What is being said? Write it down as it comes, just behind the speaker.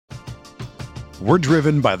We're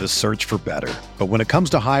driven by the search for better. But when it comes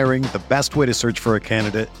to hiring, the best way to search for a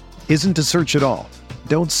candidate isn't to search at all.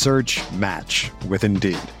 Don't search, match with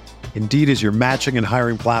Indeed. Indeed is your matching and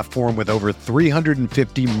hiring platform with over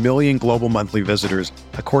 350 million global monthly visitors,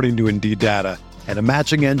 according to Indeed data, and a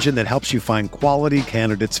matching engine that helps you find quality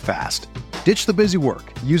candidates fast. Ditch the busy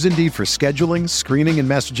work. Use Indeed for scheduling, screening, and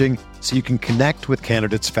messaging so you can connect with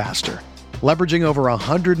candidates faster. Leveraging over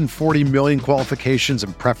 140 million qualifications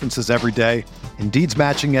and preferences every day, Indeed's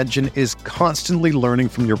matching engine is constantly learning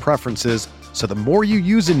from your preferences, so the more you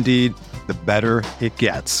use Indeed, the better it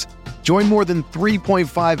gets. Join more than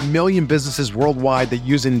 3.5 million businesses worldwide that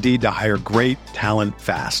use Indeed to hire great talent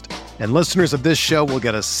fast. And listeners of this show will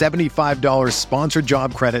get a $75 sponsored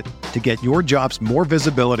job credit to get your jobs more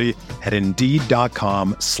visibility at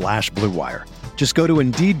Indeed.com/Blue Wire. Just go to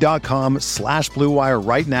Indeed.com/Blue Wire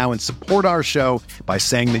right now and support our show by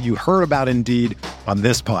saying that you heard about Indeed on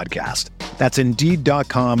this podcast. That's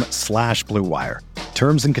Indeed.com/Blue Wire.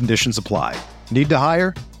 Terms and conditions apply. Need to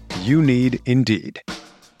hire? You need Indeed.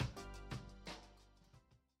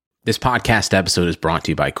 This podcast episode is brought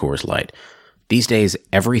to you by Coors Light. These days,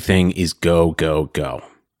 everything is go, go, go.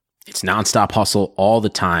 It's nonstop hustle all the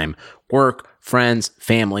time. Work, friends,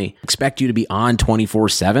 family expect you to be on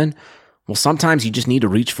 24/7. Well, sometimes you just need to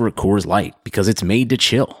reach for a Coors Light because it's made to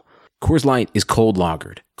chill. Coors Light is cold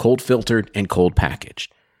lagered, cold filtered, and cold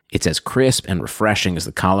packaged. It's as crisp and refreshing as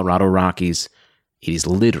the Colorado Rockies. It is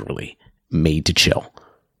literally made to chill.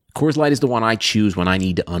 Coors Light is the one I choose when I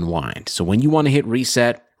need to unwind. So when you want to hit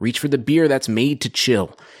reset, reach for the beer that's made to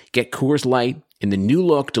chill. Get Coors Light in the new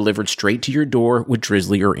look delivered straight to your door with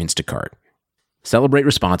Drizzly or Instacart. Celebrate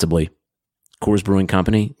responsibly. Coors Brewing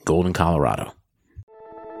Company, Golden, Colorado.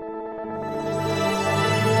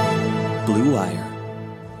 Blue Wire.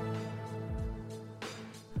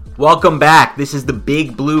 Welcome back. This is the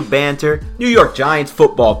Big Blue Banter New York Giants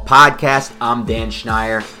football podcast. I'm Dan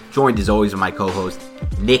Schneier, joined as always by my co-host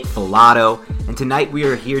Nick Filato, and tonight we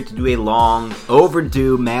are here to do a long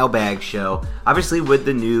overdue mailbag show, obviously with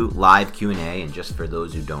the new live Q&A. And just for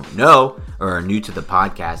those who don't know or are new to the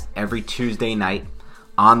podcast, every Tuesday night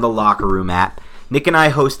on the Locker Room app, Nick and I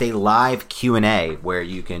host a live Q&A where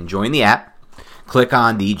you can join the app, click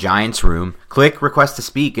on the Giants Room, click Request to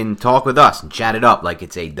Speak, and talk with us and chat it up like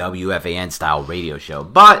it's a WFAN-style radio show.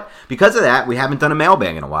 But because of that, we haven't done a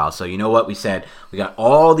mailbag in a while. So you know what we said? We got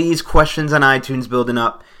all these questions on iTunes building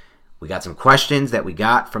up. We got some questions that we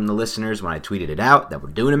got from the listeners when I tweeted it out that we're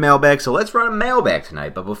doing a mailbag. So let's run a mailbag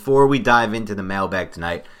tonight. But before we dive into the mailbag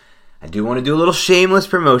tonight, I do want to do a little shameless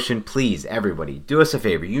promotion. Please, everybody, do us a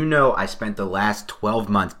favor. You know I spent the last 12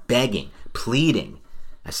 months begging, pleading,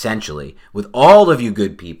 essentially, with all of you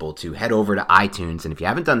good people to head over to iTunes. And if you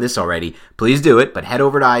haven't done this already, please do it. But head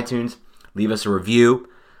over to iTunes, leave us a review,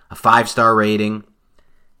 a 5-star rating,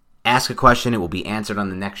 ask a question. It will be answered on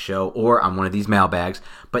the next show or on one of these mailbags.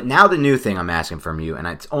 But now the new thing I'm asking from you, and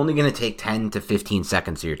it's only going to take 10 to 15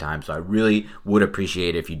 seconds of your time, so I really would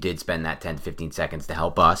appreciate it if you did spend that 10 to 15 seconds to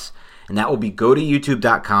help us. And that will be go to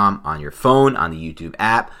youtube.com on your phone, on the YouTube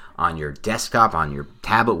app, on your desktop, on your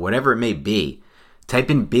tablet, whatever it may be.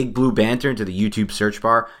 Type in Big Blue Banter into the YouTube search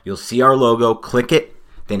bar. You'll see our logo. Click it,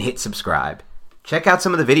 then hit subscribe. Check out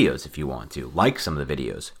some of the videos if you want to. Like some of the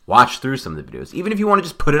videos. Watch through some of the videos. Even if you want to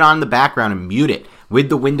just put it on in the background and mute it with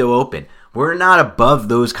the window open. We're not above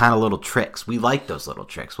those kind of little tricks. We like those little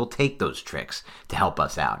tricks. We'll take those tricks to help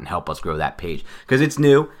us out and help us grow that page. Because it's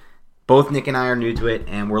new. Both Nick and I are new to it,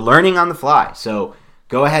 and we're learning on the fly. So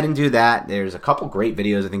go ahead and do that. There's a couple great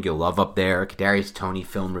videos I think you'll love up there. Kadarius Toney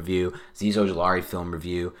film review, Azeez Ojulari film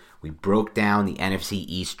review. We broke down the NFC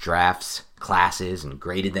East drafts, classes, and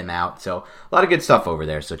graded them out. So a lot of good stuff over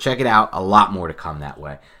there. So check it out. A lot more to come that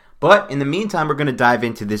way. But in the meantime, we're going to dive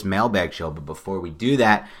into this mailbag show. But before we do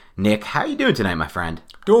that, Nick, how are you doing tonight, my friend?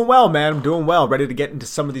 Doing well, man. I'm doing well. Ready to get into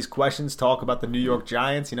some of these questions, talk about the New York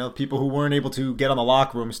Giants. You know, people who weren't able to get on the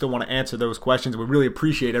locker room still want to answer those questions. We really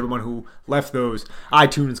appreciate everyone who left those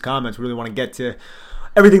iTunes comments. We really want to get to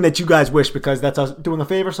everything that you guys wish because that's us doing a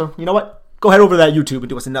favor. So, you know what? Go head over to that YouTube and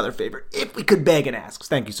do us another favor. If we could beg and ask.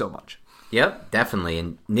 Thank you so much. Yep, definitely.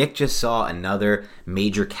 And Nick just saw another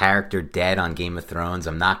major character dead on Game of Thrones.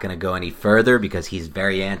 I'm not going to go any further because he's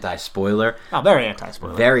very anti-spoiler. Oh, very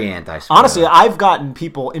anti-spoiler. Very anti-spoiler. Honestly, I've gotten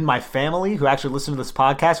people in my family who actually listen to this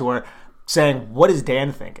podcast who are saying, what is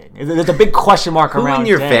Dan thinking? There's a big question mark around Dan. Who in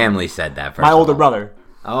your family said that? My older brother.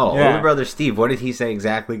 Oh, yeah. Older brother Steve. What did he say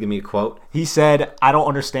exactly? Give me a quote. He said, I don't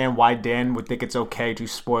understand why Dan would think it's okay to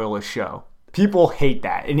spoil a show. People hate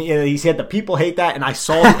that. And he said the people hate that, and I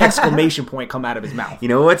saw the exclamation point come out of his mouth. You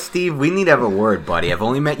know what, Steve? We need to have a word, buddy. I've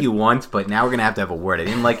only met you once, but now we're going to have a word. I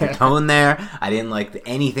didn't like your tone there. I didn't like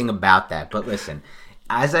anything about that. But listen,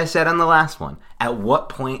 as I said on the last one, at what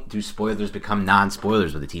point do spoilers become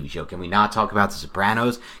non-spoilers with a TV show? Can we not talk about The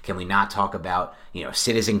Sopranos? Can we not talk about,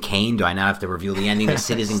 Citizen Kane? Do I not have to reveal the ending of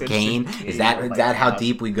Citizen Kane? Is that how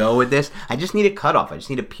deep we go with this? I just need a cutoff. I just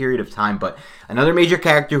need a period of time. But another major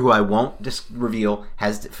character who I won't just reveal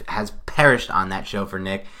has perished on that show for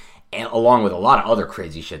Nick. And along with a lot of other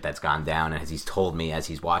crazy shit that's gone down, as he's told me as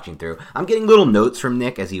he's watching through. I'm getting little notes from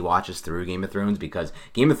Nick as he watches through Game of Thrones, because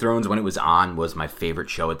Game of Thrones, when it was on, was my favorite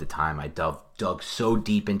show at the time. I dug so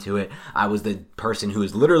deep into it. I was the person who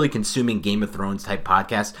was literally consuming Game of Thrones type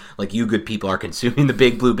podcasts like you good people are consuming the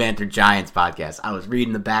Big Blue Banter Giants podcast. I was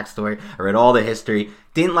reading the backstory. I read all the history.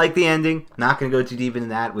 Didn't like the ending. Not going to go too deep into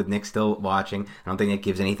that with Nick still watching. I don't think that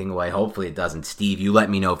gives anything away. Hopefully it doesn't. Steve, you let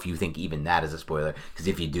me know if you think even that is a spoiler, because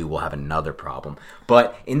if you do, we'll have another problem.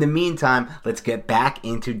 But in the meantime, let's get back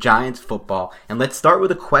into Giants football, and let's start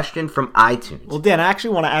with a question from iTunes. Well, Dan, I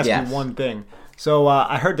actually want to ask you one thing. So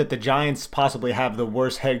I heard that the Giants possibly have the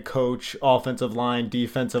worst head coach, offensive line,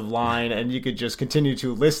 defensive line, and you could just continue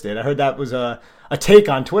to list it. I heard that was a take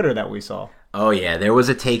on Twitter that we saw. Oh, yeah, there was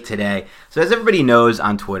a take today. So as everybody knows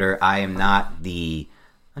on Twitter, I am not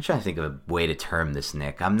I'm trying to think of a way to term this,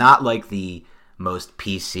 Nick. I'm not like the most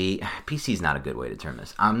PC. PC is not a good way to term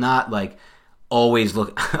this. I'm not like always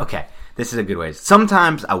okay, this is a good way.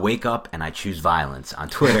 Sometimes I wake up and I choose violence on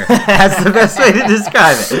Twitter. That's the best way to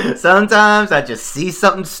describe it. Sometimes I just see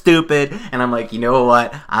something stupid and I'm like, you know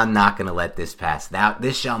what? I'm not going to let this pass.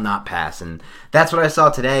 This shall not pass. And that's what I saw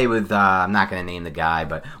today with, I'm not going to name the guy,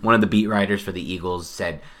 but one of the beat writers for the Eagles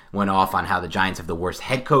went off on how the Giants have the worst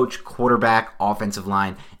head coach, quarterback, offensive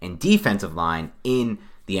line, and defensive line in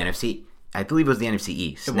the NFC. I believe it was the NFC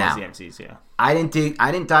East. It was the NFC East, yeah. I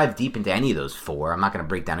didn't dive deep into any of those four. I'm not going to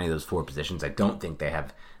break down any of those four positions. I don't think I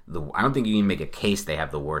don't think you can make a case they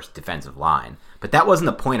have the worst defensive line. But that wasn't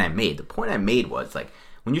the point I made. The point I made was, like,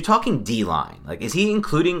 when you're talking D-line, like, is he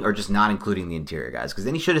including or just not including the interior guys? Because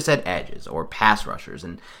then he should have said edges or pass rushers.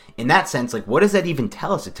 And in that sense, like, what does that even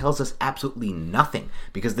tell us? It tells us absolutely nothing,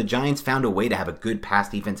 because the Giants found a way to have a good pass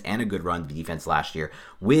defense and a good run defense last year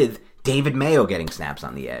with David Mayo getting snaps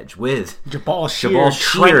on the edge, with Jabal Sheard,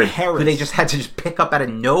 who they just had to just pick up out of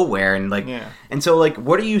nowhere. And and so, like,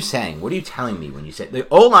 what are you saying? What are you telling me when you say the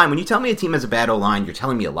O-line? When you tell me a team has a bad O-line, you're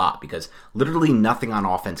telling me a lot, because literally nothing on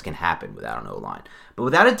offense can happen without an O-line. But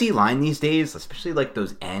without a D-line these days, especially like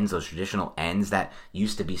those ends, those traditional ends that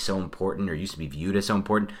used to be so important or used to be viewed as so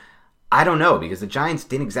important, I don't know, because the Giants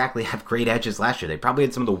didn't exactly have great edges last year. They probably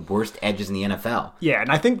had some of the worst edges in the NFL. Yeah,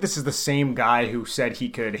 and I think this is the same guy who said he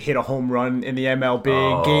could hit a home run in the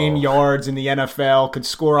MLB, gain yards in the NFL, could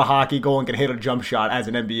score a hockey goal, and could hit a jump shot as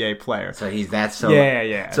an NBA player. So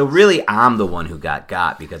Yeah. So really, I'm the one who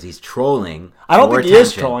got because he's trolling. I don't think he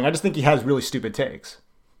is trolling. I just think he has really stupid takes.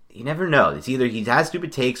 You never know. It's either he has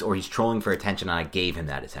stupid takes or he's trolling for attention, and I gave him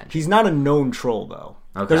that attention. He's not a known troll, though.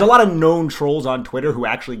 Okay. There's a lot of known trolls on Twitter who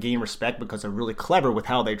actually gain respect because they're really clever with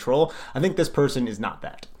how they troll. I think this person is not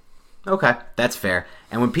that. Okay, that's fair.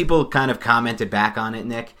 And when people kind of commented back on it,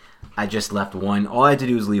 Nick, I just left one. All I had to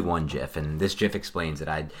do was leave one GIF, and this GIF explains it.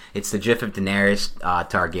 It's the GIF of Daenerys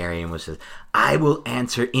Targaryen, which says, "I will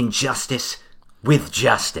answer injustice with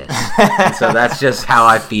justice." And so that's just how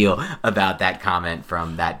I feel about that comment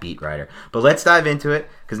from that beat writer. But let's dive into it,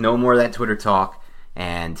 because no more of that Twitter talk.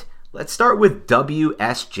 And let's start with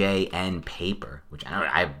WSJN paper, which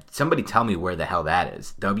somebody tell me where the hell that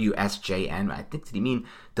is. WSJN, I think, did he mean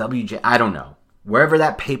WJ? I don't know. Wherever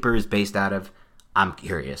that paper is based out of, I'm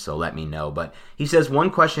curious, so let me know. But he says, one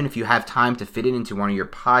question, if you have time to fit it into one of your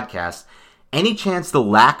podcasts, any chance the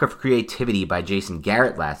lack of creativity by Jason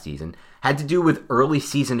Garrett last season had to do with early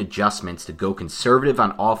season adjustments to go conservative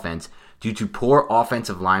on offense due to poor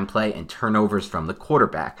offensive line play and turnovers from the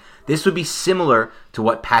quarterback? This would be similar to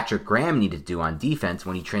what Patrick Graham needed to do on defense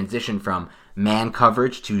when he transitioned from man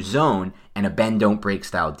coverage to zone and a bend-don't-break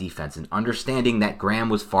style defense, and understanding that Graham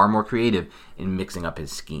was far more creative in mixing up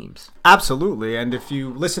his schemes. Absolutely, and if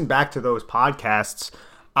you listen back to those podcasts,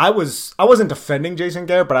 I wasn't defending Jason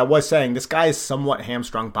Garrett, but I was saying this guy is somewhat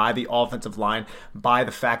hamstrung by the offensive line, by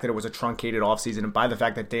the fact that it was a truncated offseason, and by the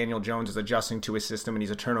fact that Daniel Jones is adjusting to his system and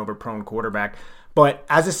he's a turnover-prone quarterback. But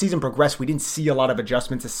as the season progressed, we didn't see a lot of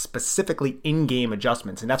adjustments, specifically in-game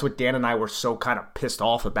adjustments. And that's what Dan and I were so kind of pissed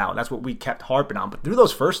off about. That's what we kept harping on. But through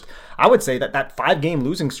those first, I would say that 5-game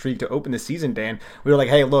losing streak to open the season, Dan, we were like,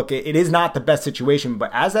 hey, look, it is not the best situation.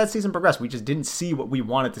 But as that season progressed, we just didn't see what we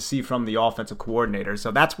wanted to see from the offensive coordinator.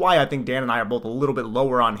 So that's why I think Dan and I are both a little bit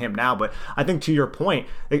lower on him now. But I think to your point,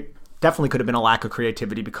 it definitely could have been a lack of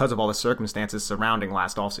creativity because of all the circumstances surrounding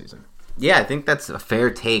last offseason. Yeah, I think that's a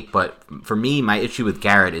fair take, but for me, my issue with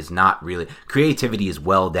Garrett is not really... Creativity is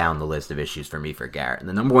well down the list of issues for me for Garrett. And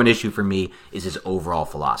the number one issue for me is his overall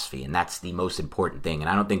philosophy, and that's the most important thing. And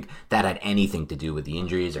I don't think that had anything to do with the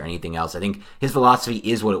injuries or anything else. I think his philosophy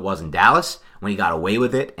is what it was in Dallas when he got away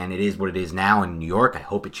with it, and it is what it is now in New York. I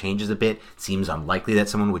hope it changes a bit. It seems unlikely that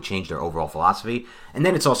someone would change their overall philosophy. And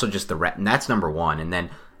then it's also just and that's number one. And then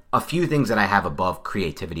a few things that I have above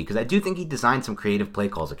creativity, because I do think he designed some creative play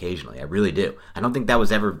calls occasionally. I really do. I don't think that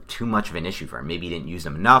was ever too much of an issue for him. Maybe he didn't use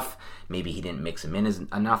them enough. Maybe he didn't mix them in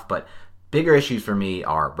enough. But bigger issues for me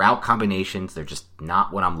are route combinations. They're just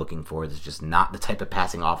not what I'm looking for. It's just not the type of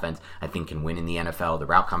passing offense I think can win in the NFL. The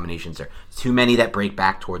route combinations are too many that break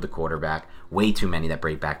back toward the quarterback. Way too many that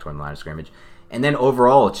break back toward the line of scrimmage. And then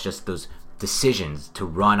overall, it's just those decisions to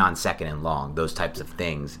run on second and long, those types of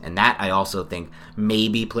things, and that I also think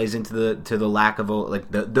maybe plays into the lack of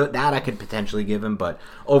that I could potentially give him. But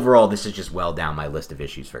overall, this is just well down my list of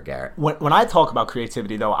issues for Garrett. When I talk about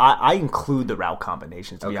creativity, though, I include the route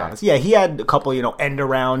combinations. To be honest, yeah, he had a couple end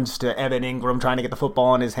arounds to Evan Ingram trying to get the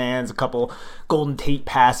football in his hands, a couple Golden Tate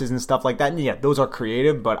passes and stuff like that. And yeah, those are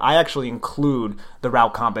creative, but I actually include the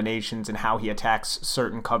route combinations and how he attacks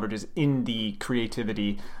certain coverages in the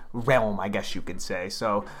creativity realm, I guess you could say.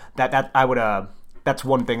 So that I would that's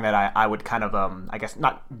one thing that I would kind of I guess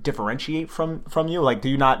not differentiate from you. Like, do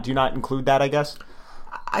you not include that, I guess?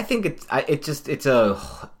 I think it's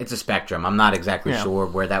a spectrum. I'm not exactly sure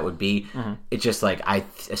where that would be. Mm-hmm. It's just like I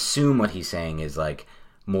assume what he's saying is like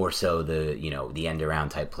more so the end around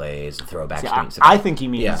type plays, the throwback screens. I think he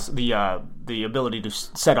means the ability to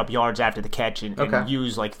set up yards after the catch and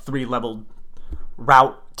use like 3-level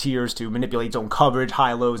route tiers to manipulate zone coverage,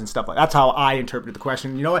 high lows, and stuff like that. That's how I interpreted the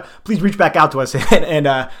question. You know what? Please reach back out to us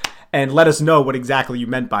and let us know what exactly you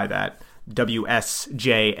meant by that.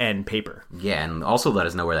 WSJN paper. Yeah, and also let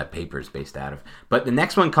us know where that paper is based out of. But the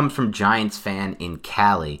next one comes from Giants fan in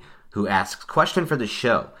Cali, who asks, question for the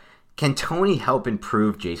show. Can Tony help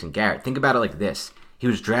improve Jason Garrett? Think about it like this. He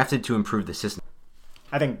was drafted to improve the system.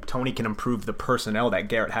 I think Tony can improve the personnel that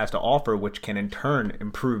Garrett has to offer, which can in turn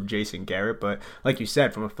improve Jason Garrett. But like you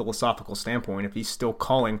said, from a philosophical standpoint, if he's still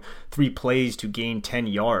calling 3 plays to gain 10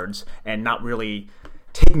 yards and not really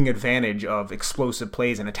taking advantage of explosive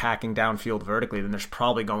plays and attacking downfield vertically, then there's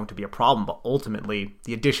probably going to be a problem. But ultimately,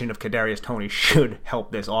 the addition of Kadarius Toney should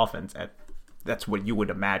help this offense. That's what you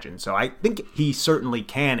would imagine. So I think he certainly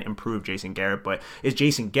can improve Jason Garrett, but is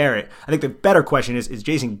Jason Garrett, I think the better question is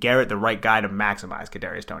Jason Garrett the right guy to maximize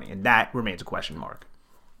Kadarius Toney? And that remains a question mark.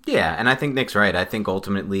 Yeah, and I think Nick's right. I think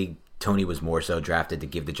ultimately Toney was more so drafted to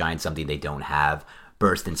give the Giants something they don't have.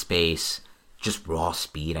 Burst in space, just raw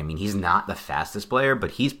speed. I mean, he's not the fastest player,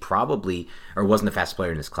 but he's probably, or wasn't the fastest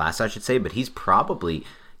player in his class, I should say, but he's probably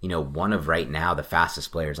one of right now the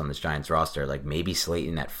fastest players on this Giants roster. Like maybe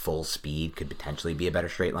Slayton at full speed could potentially be a better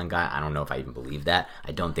straight line guy. I don't know if I even believe that.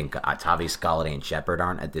 I don't think Tavius Galladay and Shepard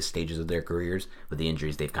aren't at this stages of their careers with the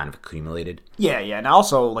injuries they've kind of accumulated. Yeah. And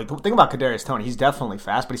also, like, the thing about Kadarius Toney, he's definitely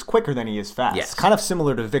fast, but he's quicker than he is fast. Yes. Kind of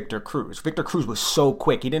similar to Victor Cruz. Victor Cruz was so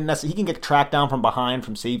quick. He can get tracked down from behind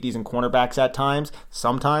from safeties and cornerbacks at times,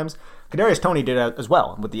 sometimes. Kadarius Toney did it as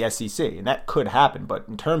well with the SEC, and that could happen. But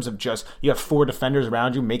in terms of just, you have 4 defenders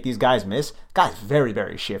around you, make these guys miss, guy's very,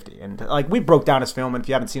 very shifty. And like, we broke down his film, and if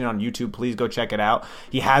you haven't seen it on YouTube, please go check it out.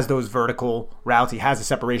 He has those vertical routes. He has the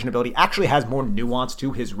separation ability. Actually has more nuance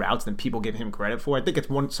to his routes than people give him credit for. I think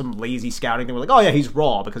it's some lazy scouting thing. We're like, oh yeah, he's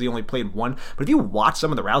raw because he only played 1. But if you watch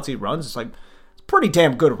some of the routes he runs, it's like, it's a pretty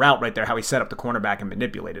damn good route right there, how he set up the cornerback and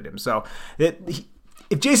manipulated him. So if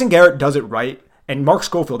Jason Garrett does it right, and Mark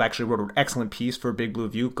Schofield actually wrote an excellent piece for Big Blue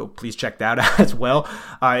View. Go please check that out as well.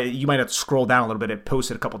 You might have to scroll down a little bit. It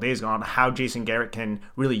posted a couple days ago on how Jason Garrett can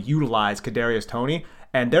really utilize Kadarius Toney.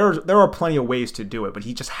 And there are plenty of ways to do it, but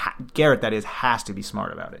he just Garrett, that is, has to be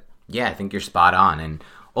smart about it. Yeah, I think you're spot on. And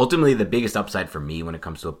ultimately, the biggest upside for me when it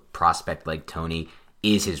comes to a prospect like Toney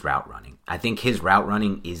is his route running. I think his route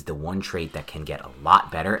running is the one trait that can get a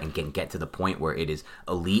lot better and can get to the point where it is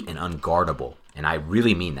elite and unguardable. And I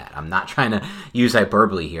really mean that. I'm not trying to use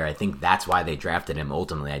hyperbole here. I think that's why they drafted him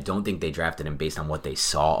ultimately. I don't think they drafted him based on what they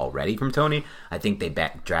saw already from Toney. I think they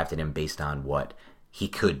drafted him based on what he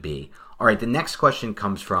could be. All right, the next question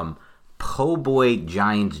comes from Po' Boy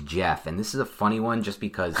Giants Jeff. And this is a funny one just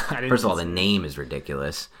because, first of all, the name is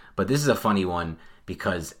ridiculous. But this is a funny one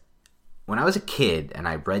because when I was a kid and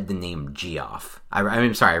I read the name Geoff, I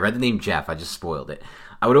read the name Jeff, I just spoiled it.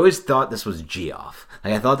 I would always thought this was Geoff.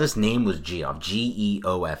 Like, I thought this name was Geoff,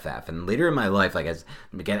 Geoff. And later in my life, like, I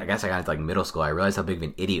guess I got into, like, middle school, I realized how big of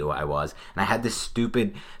an idiot I was. And I had this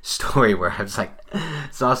stupid story where I was, like,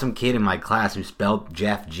 saw some kid in my class who spelled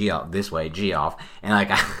Jeff Geoff this way, Geoff. And,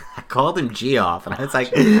 like, I called him Geoff. And I was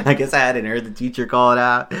like, I guess I hadn't heard the teacher call it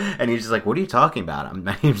out. And he was just like, what are you talking about?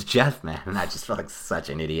 My name's Jeff, man. And I just felt like such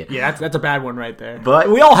an idiot. Yeah, that's a bad one right there.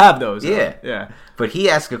 But we all have those. Yeah. Yeah. But he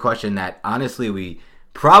asked a question that, honestly, we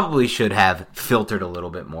probably should have filtered a little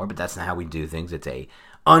bit more, but that's not how we do things. It's a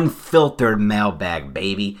unfiltered mailbag,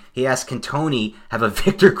 baby. He asked, can Tony have a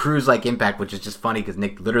Victor Cruz-like impact, which is just funny because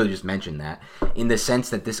Nick literally just mentioned that, in the sense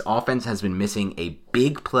that this offense has been missing a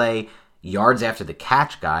big play, yards after the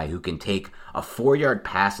catch guy who can take a 4-yard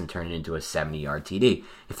pass and turn it into a 70-yard TD.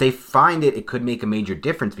 If they find it, it could make a major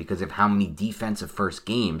difference because of how many defensive first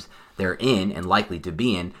games they're in and likely to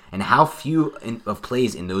be in, and how few of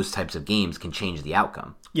plays in those types of games can change the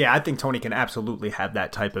outcome. Yeah, I think Tony can absolutely have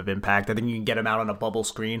that type of impact. I think you can get him out on a bubble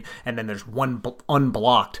screen, and then there's one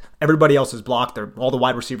unblocked. Everybody else is blocked. All the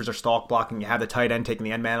wide receivers are stalk blocking. You have the tight end taking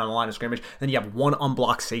the end man on the line of scrimmage. Then you have one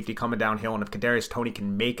unblocked safety coming downhill, and if Kadarius Toney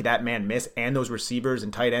can make that man miss, and those receivers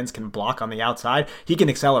and tight ends can block on the outside, he can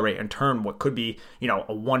accelerate and turn what could be, a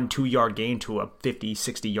 1-2 yard gain to a 50,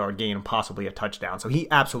 60-yard gain and possibly a touchdown. So he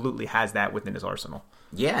absolutely has that within his arsenal.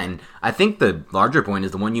 Yeah, and I think the larger point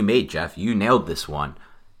is the one you made, Jeff. You nailed this one.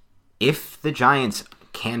 If the Giants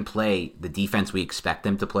can play the defense we expect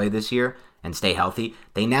them to play this year and stay healthy,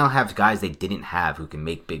 they now have guys they didn't have who can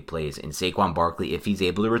make big plays in Saquon Barkley if he's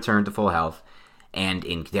able to return to full health, and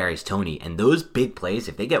in Kadarius Toney. And those big plays,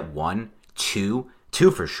 if they get 1, 2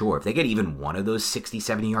 for sure, if they get even one of those 60,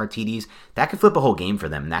 70-yard TDs, that could flip a whole game for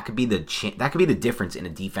them. And that could be the difference in a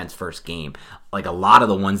defense first game, like a lot of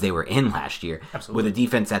the ones they were in last year. Absolutely. With a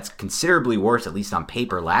defense that's considerably worse, at least on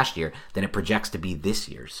paper, last year than it projects to be this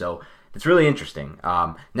year. So it's really interesting.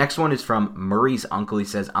 Next one is from Murray's uncle. He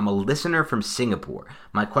says, I'm a listener from Singapore.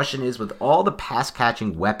 My question is, with all the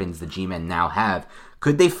pass-catching weapons the G-Men now have,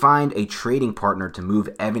 could they find a trading partner to move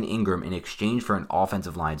Evan Ingram in exchange for an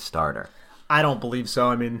offensive line starter? I don't believe so.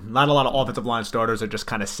 I mean, not a lot of offensive line starters are just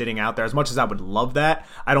kind of sitting out there. As much as I would love that,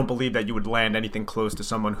 I don't believe that you would land anything close to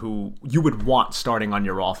someone who you would want starting on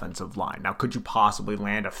your offensive line. Now, could you possibly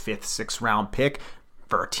land a 5th, 6th round pick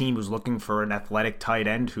for a team who's looking for an athletic tight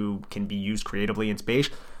end who can be used creatively in space?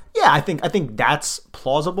 Yeah, I think that's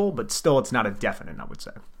plausible, but still it's not a definite, I would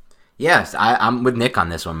say. Yes, I'm with Nick on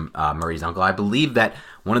this one, Murray's uncle. I believe that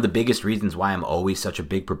one of the biggest reasons why I'm always such a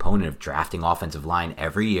big proponent of drafting offensive line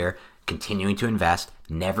every year, continuing to invest,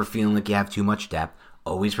 never feeling like you have too much depth,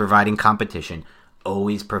 always providing competition,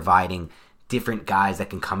 always providing different guys that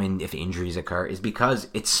can come in if injuries occur, is because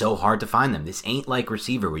it's so hard to find them. This ain't like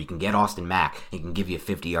receiver where you can get Austin Mack and he can give you a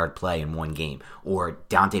 50-yard play in one game, or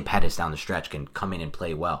Dante Pettis down the stretch can come in and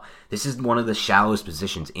play well. This is one of the shallowest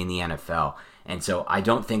positions in the NFL. And so I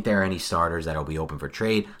don't think there are any starters that will be open for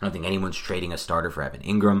trade. I don't think anyone's trading a starter for Evan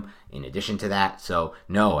Ingram in addition to that. So,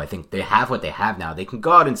 no, I think they have what they have now. They can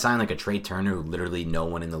go out and sign like a Trey Turner who literally no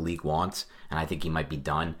one in the league wants, and I think he might be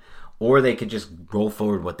done. Or they could just roll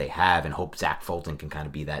forward what they have and hope Zach Fulton can kind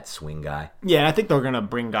of be that swing guy. Yeah, and I think they're going to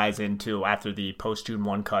bring guys in, too, after the post-June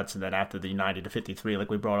 1 cuts and then after the 90-53,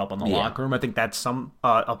 like we brought up on the locker room. I think that's some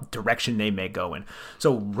a direction they may go in.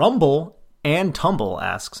 So, Rumble and Tumble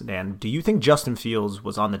asks, Dan, do you think Justin Fields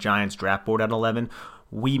was on the Giants draft board at 11?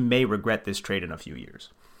 We may regret this trade in a few years.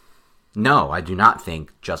 No, I do not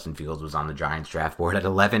think Justin Fields was on the Giants draft board at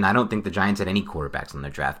 11. I don't think the Giants had any quarterbacks on their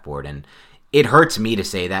draft board, and it hurts me to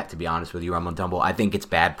say that, to be honest with you, Rumble and Tumble. I think it's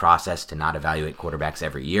bad process to not evaluate quarterbacks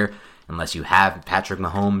every year unless you have Patrick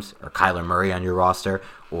Mahomes or Kyler Murray on your roster,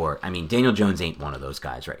 or, I mean, Daniel Jones ain't one of those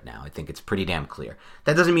guys right now. I think it's pretty damn clear.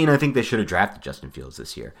 That doesn't mean I think they should have drafted Justin Fields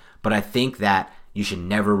this year, but I think that you should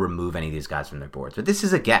never remove any of these guys from their boards. But this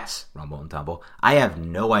is a guess, Rumble and Tumble. I have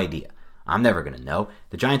no idea. I'm never going to know.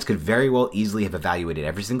 The Giants could very well easily have evaluated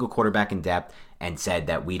every single quarterback in depth and said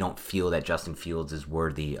that we don't feel that Justin Fields is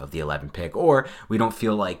worthy of the 11th pick, or we don't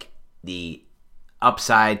feel like the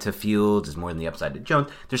upside to Fields is more than the upside to Jones.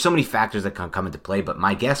 There's so many factors that can come into play, but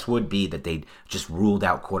my guess would be that they just ruled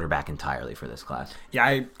out quarterback entirely for this class. Yeah,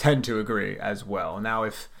 I tend to agree as well. Now,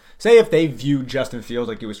 if say if they viewed Justin Fields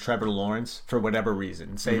like it was Trevor Lawrence for whatever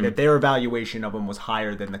reason, say that their evaluation of him was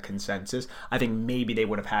higher than the consensus, I think maybe they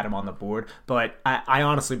would have had him on the board. But I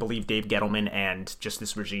honestly believe Dave Gettleman and just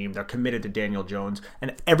this regime, they're committed to Daniel Jones.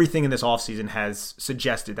 And everything in this offseason has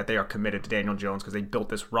suggested that they are committed to Daniel Jones because they built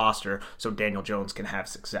this roster so Daniel Jones can have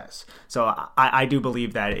success. So I do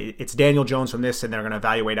believe that it's Daniel Jones from this, and they're going to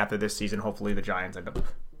evaluate after this season. Hopefully the Giants end up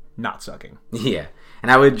not sucking. Yeah.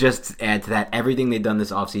 And I would just add to that, everything they've done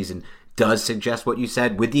this offseason does suggest what you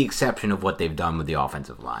said, with the exception of what they've done with the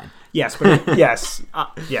offensive line. Yes, but yes,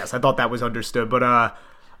 I thought that was understood. But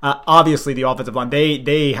obviously the offensive line,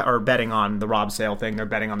 they are betting on the Rob Sale thing. They're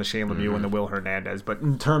betting on the Shane Lemieux and the Will Hernandez. But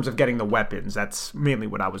in terms of getting the weapons, that's mainly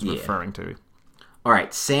what I was referring to. All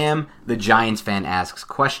right, Sam, the Giants fan, asks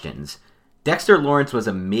questions. Dexter Lawrence was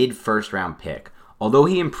a mid-first-round pick. Although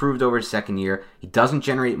he improved over his second year, he doesn't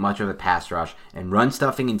generate much of a pass rush, and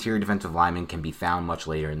run-stuffing interior defensive linemen can be found much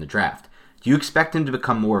later in the draft. Do you expect him to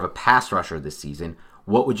become more of a pass rusher this season?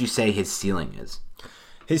 What would you say his ceiling is?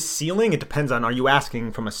 His ceiling, it depends on, are you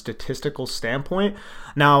asking from a statistical standpoint?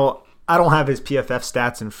 Now, I don't have his PFF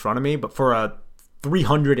stats in front of me, but for a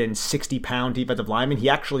 360-pound defensive lineman, he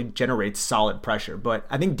actually generates solid pressure. But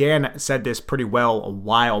I think Dan said this pretty well a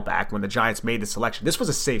while back when the Giants made the selection. This was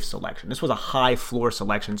a safe selection. This was a high-floor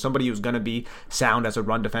selection. Somebody who's going to be sound as a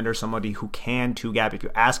run defender, somebody who can two-gap if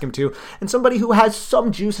you ask him to, and somebody who has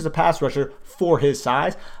some juice as a pass rusher for his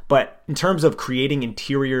size. But in terms of creating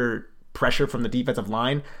interior pressure from the defensive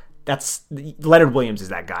line, that's Leonard Williams is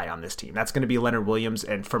that guy on this team. That's going to be Leonard Williams.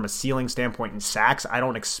 And from a ceiling standpoint in sacks, I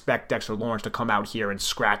don't expect Dexter Lawrence to come out here and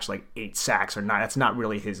scratch like 8 sacks or 9. That's not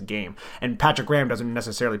really his game. And Patrick Graham doesn't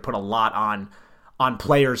necessarily put a lot on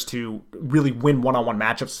players to really win one-on-one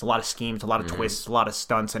matchups. It's a lot of schemes, a lot of twists, a lot of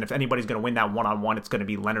stunts. And if anybody's going to win that one-on-one, it's going to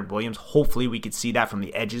be Leonard Williams. Hopefully we could see that from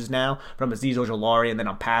the edges now, from Azeez Ojulari, and then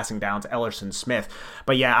I'm passing down to Ellerson Smith.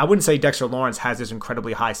 But yeah, I wouldn't say Dexter Lawrence has this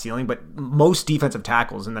incredibly high ceiling, but most defensive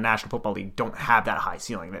tackles in the National Football League don't have that high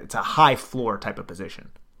ceiling. It's a high floor type of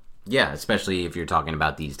position. Yeah, especially if you're talking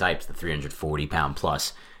about these types, the 340-pound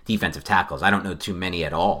plus defensive tackles. I don't know too many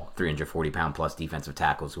at all 340-pound plus defensive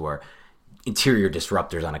tackles who are interior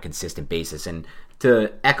disruptors on a consistent basis. And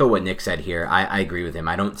to echo what Nick said here, I agree with him.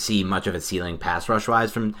 I don't see much of a ceiling pass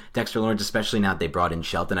rush-wise from Dexter Lawrence, especially now that they brought in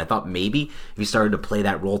Shelton. I thought maybe if he started to play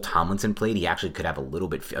that role Tomlinson played, he actually could have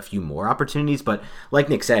a few more opportunities. But like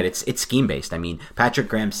Nick said, it's scheme-based. I mean, Patrick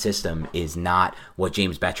Graham's system is not what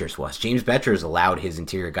James Bettcher's was. James Bettcher's allowed his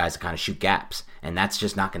interior guys to kind of shoot gaps, and that's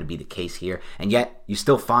just not going to be the case here. And yet, you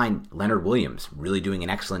still find Leonard Williams really doing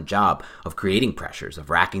an excellent job of creating pressures,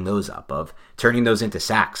 of racking those up, of turning those into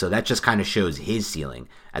sacks. So that just kind of shows his ceiling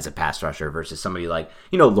as a pass rusher versus somebody like,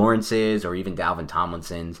 Lawrence's or even Dalvin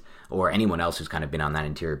Tomlinson's or anyone else who's kind of been on that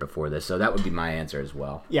interior before this. So that would be my answer as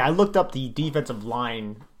well. Yeah, I looked up the defensive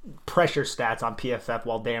line pressure stats on PFF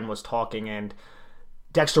while Dan was talking, and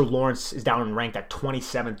Dexter Lawrence is down and ranked at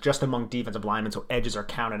 27th just among defensive linemen, so edges are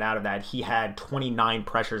counted out of that. He had 29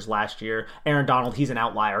 pressures last year. Aaron Donald, he's an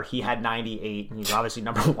outlier. He had 98, and he's obviously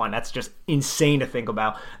number one. That's just insane to think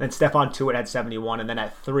about. And then Stephon Tuitt had 71, and then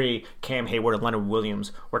at 3, Cam Hayward and Leonard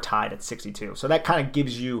Williams were tied at 62. So that kind of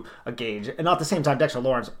gives you a gauge. And at the same time, Dexter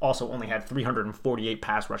Lawrence also only had 348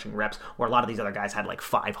 pass rushing reps, where a lot of these other guys had like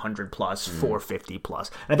 500 plus, 450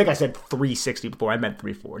 plus. And I think I said 360 before. I meant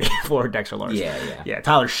 340 for Dexter Lawrence. Yeah.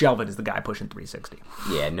 Tyler Shelvin is the guy pushing 360.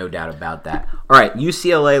 Yeah, no doubt about that. All right,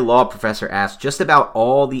 UCLA law professor asks, just about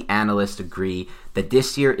all the analysts agree that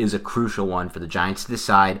this year is a crucial one for the Giants to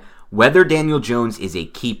decide whether Daniel Jones is a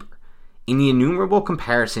keeper. In the innumerable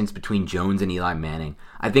comparisons between Jones and Eli Manning,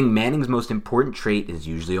 I think Manning's most important trait is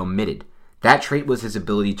usually omitted. That trait was his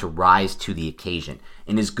ability to rise to the occasion.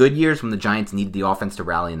 In his good years when the Giants needed the offense to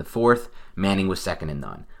rally in the fourth, Manning was second to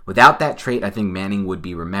none. Without that trait, I think Manning would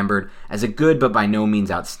be remembered as a good but by no means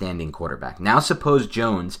outstanding quarterback. Now suppose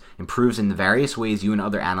Jones improves in the various ways you and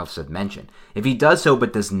other analysts have mentioned. If he does so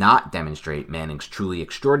but does not demonstrate Manning's truly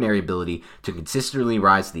extraordinary ability to consistently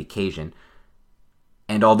rise to the occasion,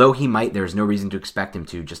 and although he might, there is no reason to expect him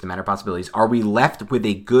to, just a matter of possibilities, are we left with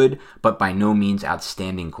a good but by no means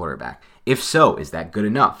outstanding quarterback? If so, is that good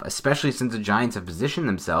enough? Especially since the Giants have positioned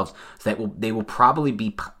themselves so that they will probably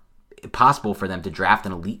be possible for them to draft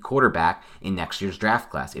an elite quarterback in next year's draft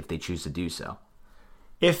class if they choose to do so.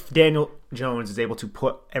 If Daniel Jones is able to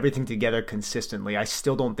put everything together consistently, I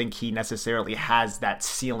still don't think he necessarily has that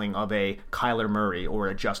ceiling of a Kyler Murray or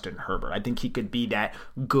a Justin Herbert. I think he could be that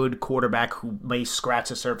good quarterback who may scratch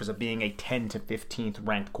the surface of being a 10 to 15th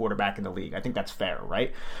ranked quarterback in the league. I think that's fair,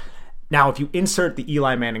 right? Now, if you insert the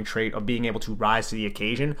Eli Manning trait of being able to rise to the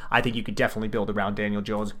occasion, I think you could definitely build around Daniel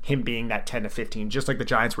Jones, him being that 10 to 15, just like the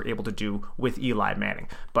Giants were able to do with Eli Manning.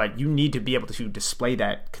 But you need to be able to display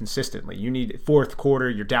that consistently. You need fourth quarter,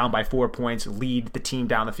 you're down by 4 points, lead the team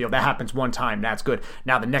down the field. That happens one time, that's good.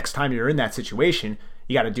 Now, the next time you're in that situation,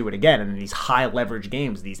 you got to do it again. And in these high leverage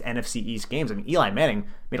games, these NFC East games, I mean, Eli Manning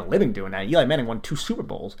made a living doing that. Eli Manning won 2 Super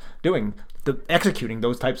Bowls executing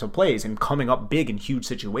those types of plays and coming up big in huge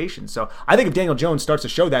situations. So I think if Daniel Jones starts to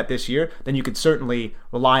show that this year, then you could certainly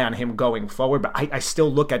rely on him going forward. But I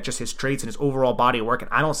still look at just his traits and his overall body of work, and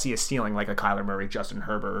I don't see a ceiling like a Kyler Murray, Justin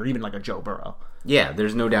Herbert, or even like a Joe Burrow. Yeah,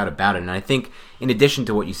 there's no doubt about it. And I think in addition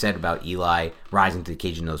to what you said about Eli rising to the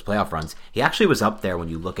occasion in those playoff runs, he actually was up there when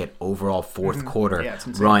you look at overall fourth quarter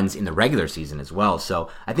runs in the regular season as well. So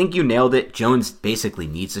I think you nailed it. Jones basically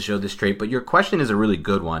needs to show this trait, but your question is a really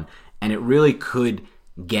good one, and it really could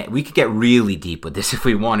we could get really deep with this if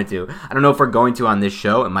we wanted to. I don't know if we're going to on this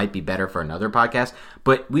show. It might be better for another podcast,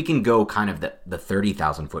 but we can go kind of the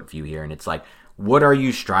 30,000 foot view here. And it's like, what are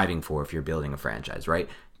you striving for if you're building a franchise, right?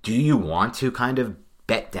 Do you want to kind of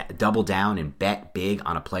double down and bet big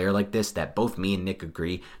on a player like this that both me and Nick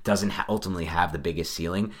agree doesn't ultimately have the biggest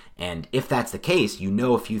ceiling? And if that's the case, you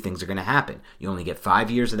know a few things are going to happen. You only get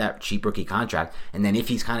 5 years of that cheap rookie contract, and then if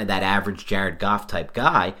he's kind of that average Jared Goff type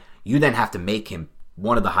guy, you then have to make him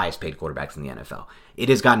one of the highest paid quarterbacks in the NFL. It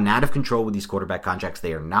has gotten out of control with these quarterback contracts.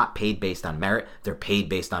 They are not paid based on merit. They're paid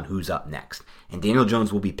based on who's up next. And Daniel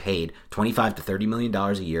Jones will be paid $25 to $30 million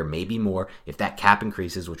a year, maybe more, if that cap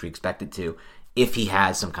increases, which we expect it to, if he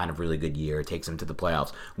has some kind of really good year, takes him to the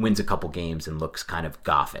playoffs, wins a couple games, and looks kind of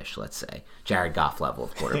Goffish, let's say. Jared Goff level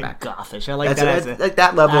of quarterback. Goffish. I like that. Like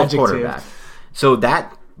that level adjective. Of quarterback. So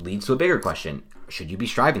that leads to a bigger question. Should you be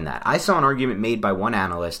striving that? I saw an argument made by one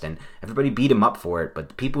analyst, and everybody beat him up for it, but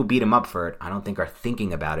the people who beat him up for it, I don't think are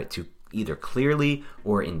thinking about it too either clearly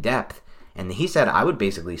or in depth. And he said, I would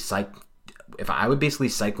basically cycle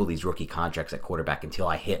these rookie contracts at quarterback until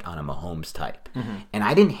I hit on a Mahomes type. Mm-hmm. And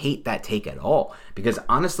I didn't hate that take at all, because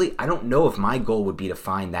honestly, I don't know if my goal would be to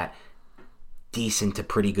find that decent to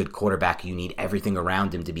pretty good quarterback. You need everything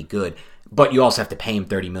around him to be good, but you also have to pay him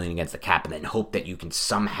 $30 million against the cap and then hope that you can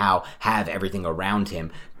somehow have everything around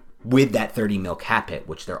him with that $30 million cap hit,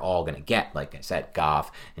 which they're all going to get. Like I said,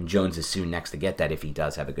 Goff and Jones is soon next to get that if he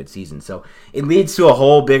does have a good season. So it leads to a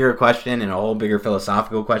whole bigger question and a whole bigger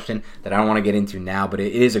philosophical question that I don't want to get into now, but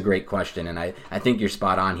it is a great question, and I think you're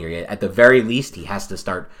spot on here. At the very least, he has to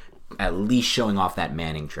start at least showing off that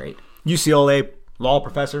Manning trait. UCLA law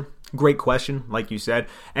professor. Great question, like you said.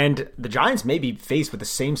 And the Giants may be faced with the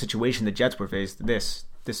same situation the Jets were faced this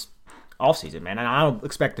offseason, man. And I don't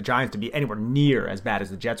expect the Giants to be anywhere near as bad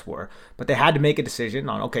as the Jets were. But they had to make a decision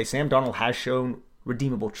on, okay, Sam Darnold has shown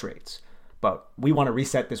redeemable traits, but we want to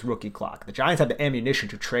reset this rookie clock. The Giants have the ammunition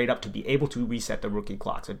to trade up to be able to reset the rookie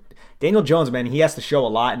clock. So Daniel Jones, man, he has to show a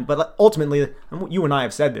lot. But ultimately, and you and I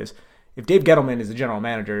have said this, if Dave Gettleman is the general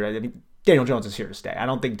manager, I mean, Daniel Jones is here to stay. I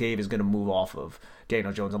don't think Dave is going to move off of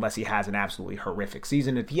Daniel Jones unless he has an absolutely horrific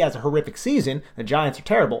season. If he has a horrific season, the Giants are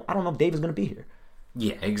terrible. I don't know if Dave is going to be here.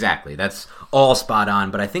 Yeah, exactly. That's all spot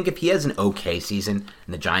on. But I think if he has an okay season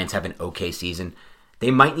and the Giants have an okay season,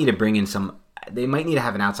 they might need to bring in they might need to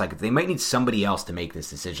have an outside. They might need somebody else to make this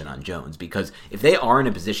decision on Jones, because if they are in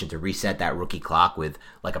a position to reset that rookie clock with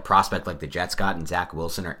like a prospect like the Jets got and Zach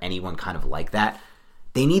Wilson or anyone kind of like that,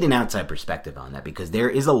 they need an outside perspective on that, because there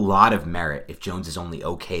is a lot of merit if Jones is only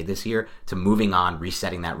okay this year to moving on,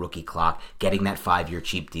 resetting that rookie clock, getting that 5-year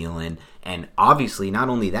cheap deal in, and obviously not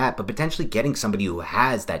only that, but potentially getting somebody who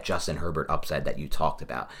has that Justin Herbert upside that you talked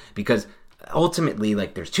about. Because ultimately,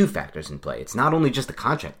 like, there's two factors in play. It's not only just the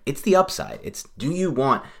contract, it's the upside. It's, do you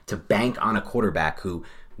want to bank on a quarterback who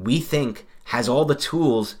we think has all the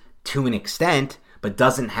tools to an extent, but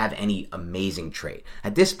doesn't have any amazing trait?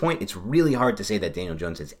 At this point, it's really hard to say that Daniel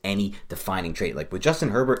Jones has any defining trait. Like with Justin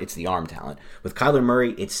Herbert, it's the arm talent. With Kyler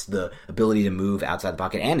Murray, it's the ability to move outside the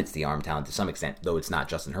pocket, and it's the arm talent to some extent, though it's not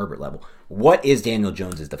Justin Herbert level. What is Daniel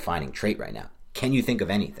Jones' defining trait right now? Can you think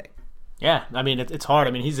of anything? Yeah, I mean, it's hard.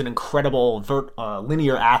 I mean, he's an incredible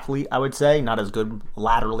linear athlete, I would say. Not as good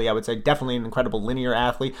laterally, I would say. Definitely an incredible linear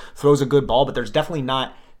athlete. Throws a good ball, but there's definitely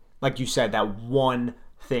not, like you said, that one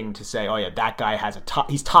thing to say, oh yeah, that guy has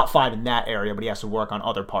he's top 5 in that area, but he has to work on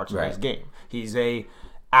other parts of his game. He's a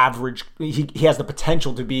average, he has the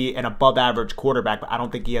potential to be an above average quarterback, but I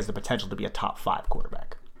don't think he has the potential to be a top 5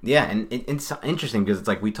 quarterback. Yeah, and it's interesting because it's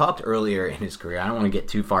like we talked earlier in his career. I don't want to get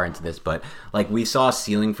too far into this, but like we saw a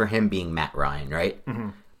ceiling for him being Matt Ryan, right? Mm-hmm.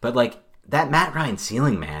 But like that Matt Ryan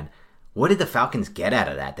ceiling, man, what did the Falcons get out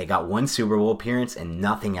of that? They got one Super Bowl appearance and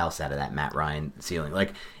nothing else out of that Matt Ryan ceiling.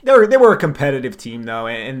 Like they were a competitive team though,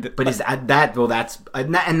 but is that well?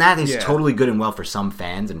 That is totally good and well for some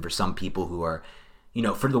fans and for some people who are,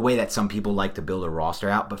 for the way that some people like to build a roster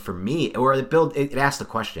out. But for me, it asks the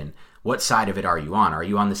question: what side of it are you on? Are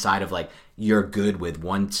you on the side of like you're good with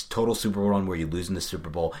one total Super Bowl run where you lose in the Super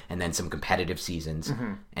Bowl and then some competitive seasons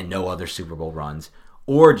and no other Super Bowl runs?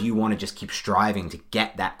 Or do you want to just keep striving to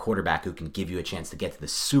get that quarterback who can give you a chance to get to the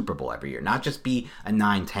Super Bowl every year, not just be a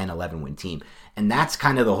 9, 10, 11 win team? And that's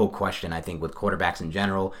kind of the whole question, I think, with quarterbacks in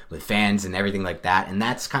general, with fans and everything like that. And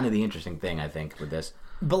that's kind of the interesting thing, I think, with this.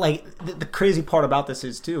 But like the crazy part about this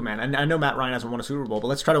is too, man, and I know Matt Ryan hasn't won a Super Bowl, but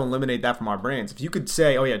let's try to eliminate that from our brains. If you could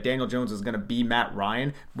say, oh yeah, Daniel Jones is going to be Matt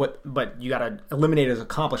Ryan, but you got to eliminate his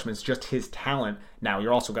accomplishments, just his talent. Now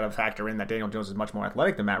you're also got to factor in that Daniel Jones is much more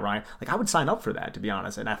athletic than Matt Ryan. Like I would sign up for that, to be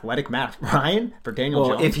honest, an athletic Matt Ryan for Daniel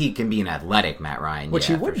Jones. Well, if he can be an athletic Matt Ryan, which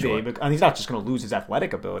he would be, sure. But he's not just going to lose his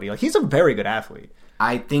athletic ability. Like he's a very good athlete.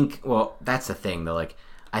 I think. Well, that's the thing though. Like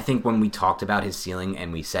I think when we talked about his ceiling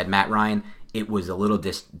and we said Matt Ryan, it was a little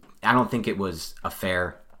I don't think it was a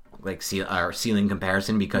fair ceiling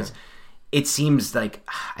comparison because it seems like,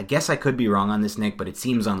 I guess I could be wrong on this, Nick, but it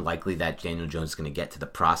seems unlikely that Daniel Jones is going to get to the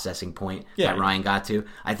processing point that Ryan got to.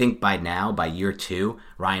 I think by year 2,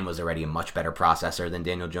 Ryan was already a much better processor than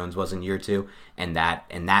Daniel Jones was in year 2, and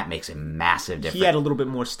that makes a massive difference. He had a little bit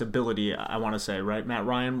more stability, I want to say, right, Matt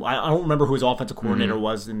Ryan? I don't remember who his offensive coordinator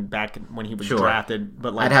was back when he was drafted.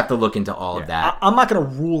 But I'd have to look into all of that. I'm not going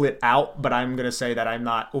to rule it out, but I'm going to say that I'm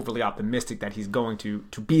not overly optimistic that he's going to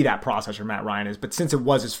be that processor Matt Ryan is. But since it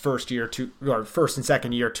was his first and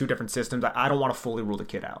second year, 2 different systems, I don't want to fully rule the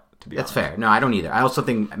kid out, to be honest. That's fair. No, I don't either. I also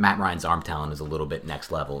think Matt Ryan's arm talent is a little bit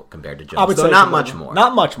next level compared to Jones. I would say not much more.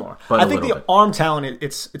 Not much more. I think the arm talent,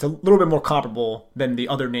 it's a little bit more comparable than the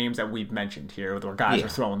other names that we've mentioned here, where guys are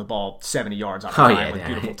throwing the ball 70 yards on a line with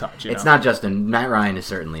beautiful touch. It's not Matt Ryan is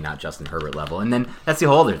certainly not Justin Herbert level. And then that's the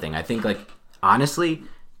whole other thing. I think, honestly,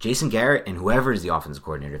 Jason Garrett and whoever is the offensive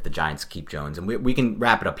coordinator, if the Giants keep Jones, and we can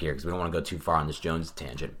wrap it up here because we don't want to go too far on this Jones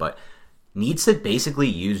tangent, but needs to basically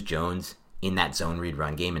use Jones in that zone read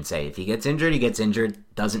run game and say, if he gets injured, he gets injured.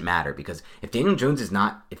 Doesn't matter, because if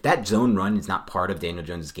that zone run is not part of Daniel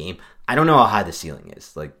Jones' game, I don't know how high the ceiling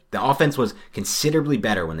is. Like, the offense was considerably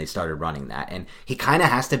better when they started running that, and he kind of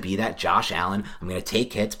has to be that Josh Allen, I'm going to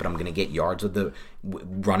take hits, but I'm going to get yards with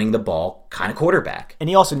running the ball kind of quarterback. And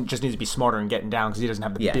he also just needs to be smarter in getting down because he doesn't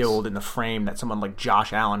have the build and the frame that someone like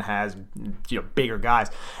Josh Allen has, bigger guys.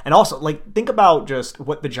 And also, think about just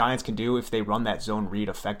what the Giants can do if they run that zone read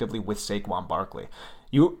effectively with Saquon Barkley.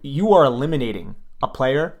 You are eliminating a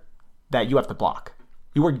player that you have to block.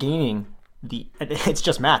 You are gaining it's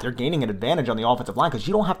just math. You're gaining an advantage on the offensive line because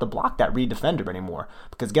you don't have to block that read defender anymore.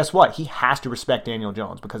 Because guess what? He has to respect Daniel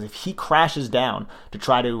Jones, because if he crashes down to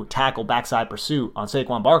try to tackle backside pursuit on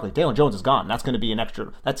Saquon Barkley, Daniel Jones is gone. That's going to be that's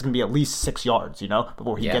going to be at least 6 yards,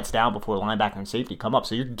 before he gets down, before linebacker and safety come up.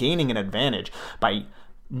 So you're gaining an advantage by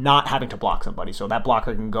not having to block somebody. So that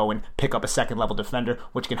blocker can go and pick up a second-level defender,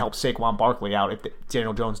 which can help Saquon Barkley out if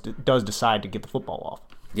Daniel Jones does decide to get the football off.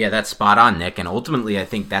 Yeah, that's spot on, Nick. And ultimately, I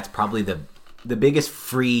think that's probably the biggest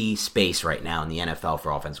free space right now in the NFL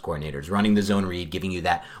for offensive coordinators, running the zone read, giving you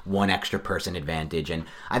that one extra person advantage. And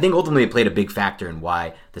I think ultimately it played a big factor in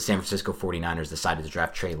why the San Francisco 49ers decided to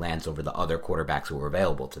draft Trey Lance over the other quarterbacks who were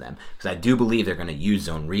available to them. Because I do believe they're going to use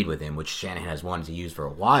zone read with him, which Shanahan has wanted to use for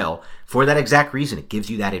a while, for that exact reason. It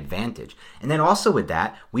gives you that advantage. And then also with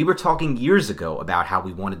that, we were talking years ago about how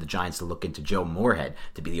we wanted the Giants to look into Joe Moorhead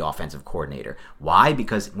to be the offensive coordinator. Why?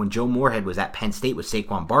 Because when Joe Moorhead was at Penn State with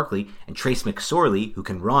Saquon Barkley and Trace McSorley, who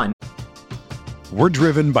can run. We're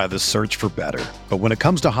driven by the search for better. But when it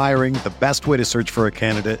comes to hiring, the best way to search for a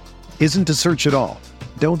candidate isn't to search at all.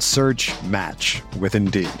 Don't search, match with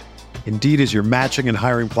Indeed. Indeed is your matching and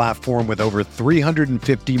hiring platform with over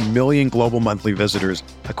 350 million global monthly visitors,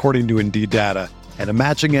 according to Indeed data, and a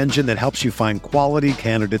matching engine that helps you find quality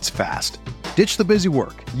candidates fast. Ditch the busy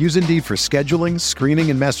work. Use Indeed for scheduling,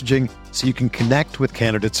 screening, and messaging so you can connect with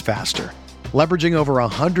candidates faster. Leveraging over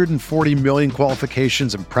 140 million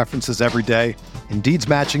qualifications and preferences every day, Indeed's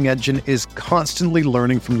matching engine is constantly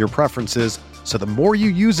learning from your preferences, so the more you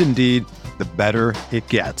use Indeed, the better it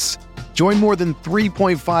gets. Join more than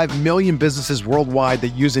 3.5 million businesses worldwide that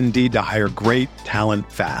use Indeed to hire great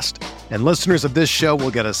talent fast. And listeners of this show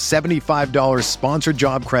will get a $75 sponsored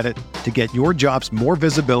job credit to get your jobs more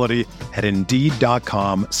visibility at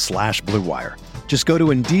Indeed.com/Blue Wire. Just go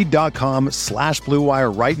to Indeed.com/Blue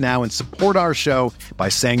Wire right now and support our show by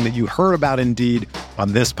saying that you heard about Indeed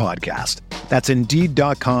on this podcast. That's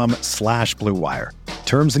Indeed.com/Blue Wire.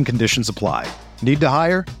 Terms and conditions apply. Need to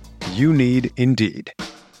hire? You need Indeed.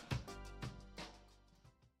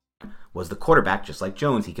 Was the quarterback, just like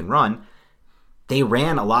Jones, he can run. They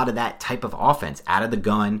ran a lot of that type of offense out of the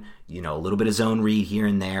gun, a little bit of zone read here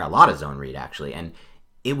and there, a lot of zone read actually, and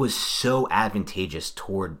it was so advantageous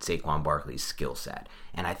toward Saquon Barkley's skill set.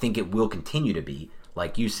 And I think it will continue to be,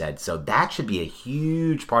 like you said. So that should be a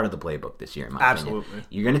huge part of the playbook this year, in my opinion.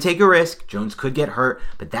 You're going to take a risk. Jones could get hurt,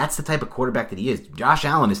 but that's the type of quarterback that he is. Josh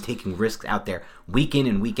Allen is taking risks out there week in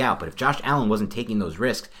and week out. But if Josh Allen wasn't taking those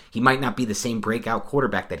risks, he might not be the same breakout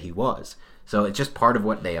quarterback that he was. So it's just part of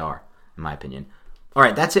what they are, in my opinion. All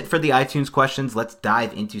right, that's it for the iTunes questions. Let's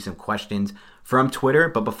dive into some questions from Twitter.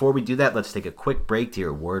 But before we do that, let's take a quick break to hear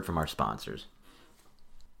a word from our sponsors.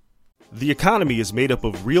 The economy is made up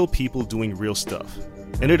of real people doing real stuff,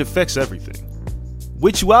 and it affects everything.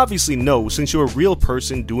 Which you obviously know since you're a real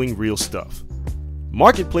person doing real stuff.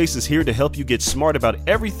 Marketplace is here to help you get smart about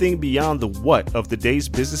everything beyond the what of the day's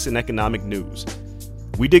business and economic news.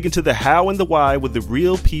 We dig into the how and the why with the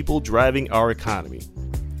real people driving our economy.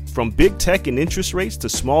 From big tech and interest rates to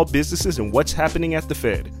small businesses and what's happening at the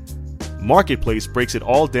Fed. Marketplace breaks it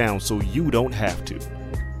all down so you don't have to.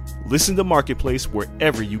 Listen to Marketplace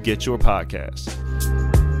wherever you get your podcasts.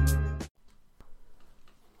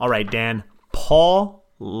 All right, Dan. Paul,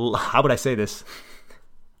 how would I say this?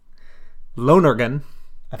 Lonergan,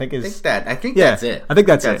 I think that's it. I think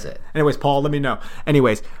that's it. Anyways, Paul, let me know.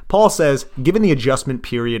 Anyways, Paul says, given the adjustment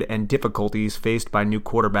period and difficulties faced by new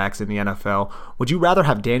quarterbacks in the NFL, would you rather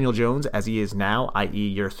have Daniel Jones as he is now, i.e.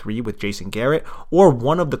 year 3 with Jason Garrett, or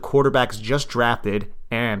one of the quarterbacks just drafted,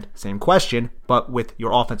 and same question, but with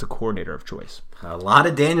your offensive coordinator of choice? A lot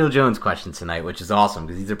of Daniel Jones questions tonight, which is awesome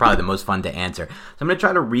because these are probably the most fun to answer. So I'm going to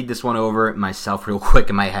try to read this one over myself real quick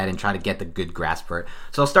in my head and try to get the good grasp for it.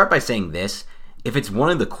 So I'll start by saying this. If it's one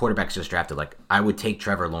of the quarterbacks just drafted, I would take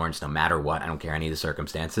Trevor Lawrence no matter what. I don't care any of the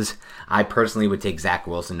circumstances. I personally would take Zach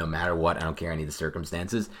Wilson no matter what. I don't care any of the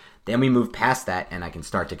circumstances. Then we move past that, and I can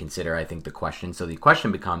start to consider, I think, the question. So the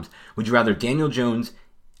question becomes, would you rather Daniel Jones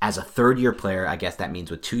as a third-year player, I guess that means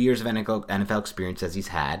with 2 years of NFL experience as he's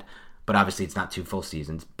had, but obviously it's not 2 full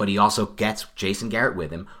seasons, but he also gets Jason Garrett with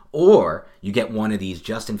him, or you get one of these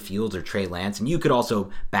Justin Fields or Trey Lance, and you could also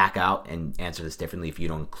back out and answer this differently if you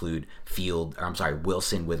don't include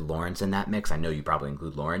Wilson with Lawrence in that mix. I know you probably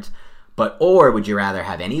include Lawrence, or would you rather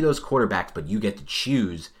have any of those quarterbacks, but you get to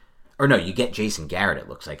choose, or no, you get Jason Garrett, it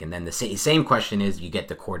looks like, and then the same question is you get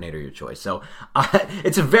the coordinator of your choice. So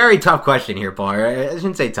it's a very tough question here, Paul. I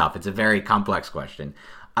shouldn't say tough, it's a very complex question.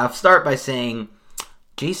 I'll start by saying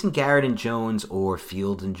Jason Garrett and Jones, or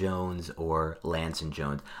Fields and Jones, or Lance and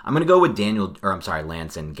Jones. I'm going to go with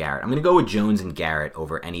Lance and Garrett. I'm going to go with Jones and Garrett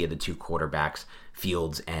over any of the 2 quarterbacks,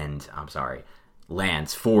 Fields and,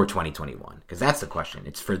 Lance, for 2021. Because that's the question.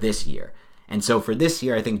 It's for this year. And so for this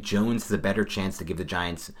year, I think Jones has a better chance to give the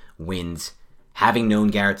Giants wins, having known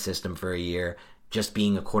Garrett's system for a year, just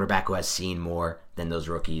being a quarterback who has seen more than those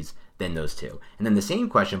rookies, than those 2. And then the same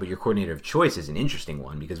question, but your coordinator of choice is an interesting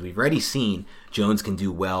one because we've already seen Jones can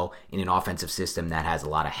do well in an offensive system that has a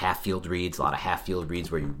lot of half-field reads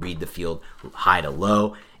where you read the field high to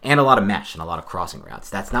low, and a lot of mesh and a lot of crossing routes.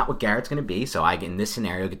 That's not what Garrett's going to be, so I, in this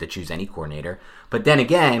scenario, get to choose any coordinator. But then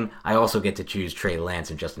again, I also get to choose Trey Lance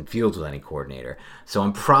and Justin Fields with any coordinator. So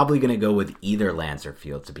I'm probably going to go with either Lance or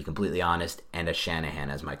Fields, to be completely honest, and a Shanahan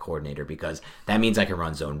as my coordinator, because that means I can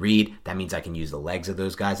run zone read, that means I can use the legs of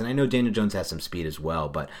those guys, and I know Daniel Jones has some speed as well,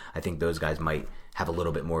 but I think those guys might have a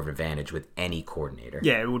little bit more of an advantage with any coordinator.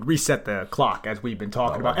 Yeah, it would reset the clock, as we've been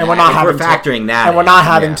talking about. And we're not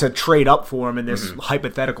having to trade up for him in this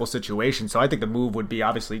hypothetical situation. So I think the move would be,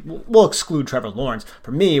 obviously, we'll exclude Trevor Lawrence.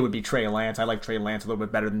 For me, it would be Trey Lance. I like Trey Lance a little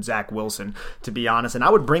bit better than Zach Wilson, to be honest. And I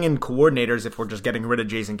would bring in coordinators, if we're just getting rid of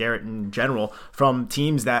Jason Garrett in general, from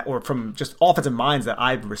teams that, or from just offensive minds that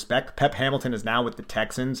I respect. Pep Hamilton is now with the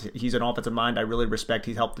Texans. He's an offensive mind I really respect.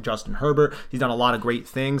 He's helped Justin Herbert. He's done a lot of great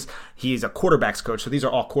things. He's a quarterback's coach. So these are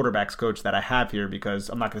all quarterbacks coach that I have here, because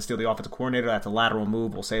I'm not going to steal the offensive coordinator. That's a lateral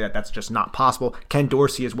move. We'll say that that's just not possible. Ken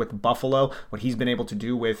Dorsey is with Buffalo. What he's been able to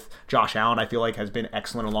do with Josh Allen, I feel like, has been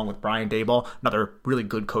excellent, along with Brian Daboll, another really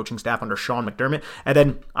good coaching staff under Sean McDermott. And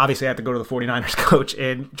then obviously I have to go to the 49ers coach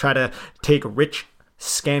and try to take Rich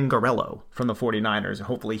Scangarello from the 49ers. And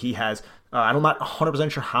hopefully he has, I'm not 100%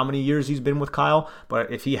 sure how many years he's been with Kyle,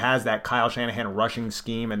 but if he has that Kyle Shanahan rushing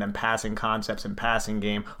scheme and then passing concepts and passing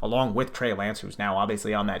game, along with Trey Lance, who's now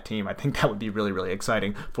obviously on that team, I think that would be really, really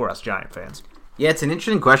exciting for us Giant fans. Yeah, it's an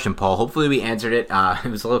interesting question, Paul. Hopefully we answered it. It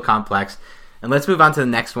was a little complex. And let's move on to the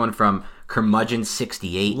next one from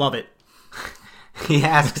Curmudgeon68. Love it. He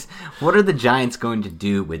asks, what are the Giants going to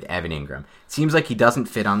do with Evan Ingram? seems like he doesn't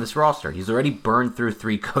fit on this roster. He's already burned through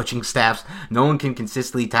 3 coaching staffs. No one can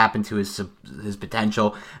consistently tap into his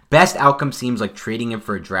potential. Best outcome seems like trading him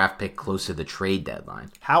for a draft pick close to the trade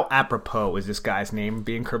deadline. How apropos is this guy's name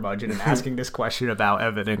being curmudgeon and asking this question about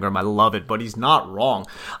Evan Ingram? I love it, but he's not wrong.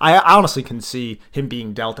 I honestly can see him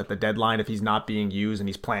being dealt at the deadline if he's not being used and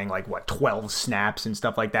he's playing 12 snaps and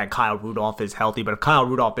stuff like that. Kyle Rudolph is healthy, but if Kyle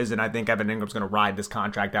Rudolph isn't, I think Evan Ingram's going to ride this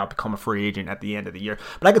contract out, become a free agent at the end of the year.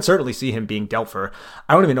 But I could certainly see him being dealt for,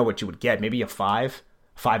 I don't even know what you would get, maybe a 5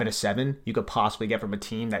 and a 7 you could possibly get from a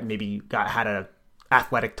team that maybe had a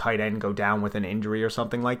athletic tight end go down with an injury or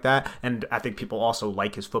something like that. And I think people also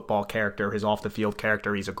like his football character, his off the field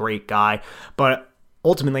character. He's a great guy, but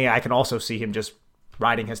ultimately I can also see him just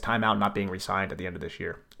riding his time out and not being re-signed at the end of this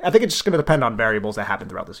year. I think it's just going to depend on variables that happen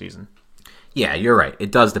throughout the season. Yeah, you're right.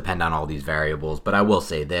 It does depend on all these variables, but I will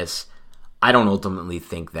say this. I don't ultimately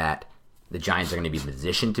think that the Giants are going to be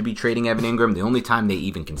positioned to be trading Evan Ingram. The only time they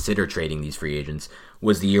even consider trading these free agents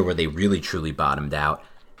was the year where they really truly bottomed out,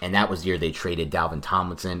 and that was the year they traded Damon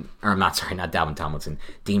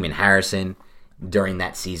Harrison during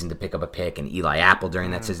that season to pick up a pick, and Eli Apple during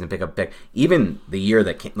that season to pick up a pick. Even the year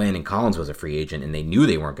that Landon Collins was a free agent and they knew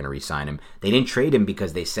they weren't going to re-sign him, they didn't trade him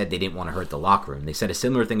because they said they didn't want to hurt the locker room. They said a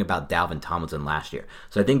similar thing about Dalvin Tomlinson last year.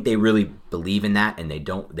 So I think they really believe in that, and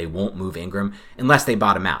they won't move Ingram unless they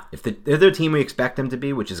bottom out. If they're the team we expect them to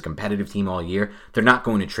be, which is a competitive team all year, they're not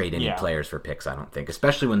going to trade any players for picks, I don't think,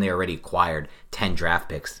 especially when they already acquired 10 draft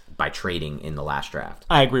picks by trading in the last draft.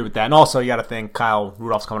 I agree with that. And also, you got to think Kyle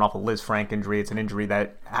Rudolph's coming off a Liz Frank injury. It's an injury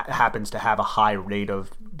that happens to have a high rate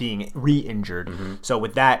of being re-injured. Mm-hmm. So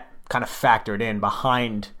with that kind of factored in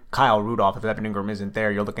behind Kyle Rudolph, if Evan Ingram isn't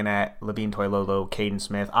there, you're looking at Levine Toilolo, Caden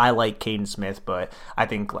Smith. I like Caden Smith, but I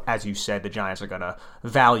think, as you said, the Giants are going to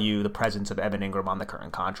value the presence of Evan Ingram on the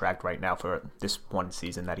current contract right now for this one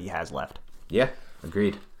season that he has left. Yeah,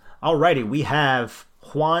 agreed. Alrighty, we have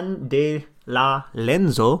Juan de La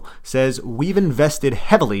Lenzo says, we've invested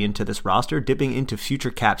heavily into this roster, dipping into future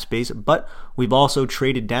cap space, but we've also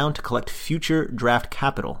traded down to collect future draft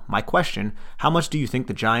capital. My question, how much do you think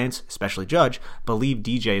the Giants, especially Judge, believe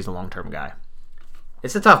DJ is a long-term guy?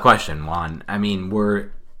 It's a tough question, Juan. I mean, we're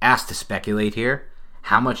asked to speculate here.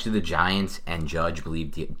 How much do the Giants and Judge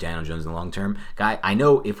believe Daniel Jones in the long term? Guy, I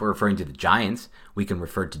know if we're referring to the Giants, we can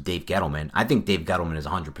refer to Dave Gettleman. I think Dave Gettleman is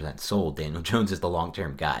 100% sold. Daniel Jones is the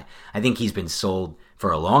long-term guy. I think he's been sold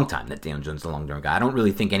for a long time that Daniel Jones is the long-term guy. I don't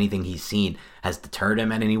really think anything he's seen has deterred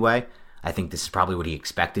him in any way. I think this is probably what he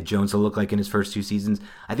expected Jones to look like in his first 2 seasons.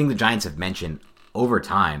 I think the Giants have mentioned over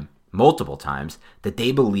time, multiple times, that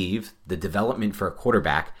they believe the development for a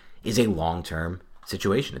quarterback is a long-term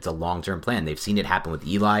situation. It's a long-term plan. They've seen it happen with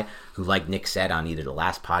Eli, who, like Nick said on either the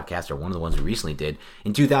last podcast or one of the ones we recently did,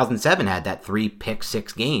 in 2007 had that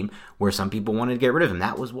 3-pick-6 game where some people wanted to get rid of him.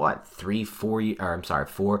 That was what? 4,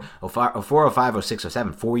 05, 06,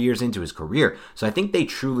 07, 4 years into his career. So I think they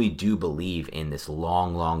truly do believe in this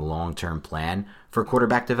long-term plan for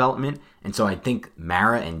quarterback development. And so I think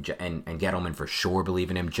Mara and Gettleman for sure believe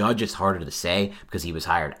in him. Judge is harder to say because he was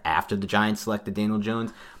hired after the Giants selected Daniel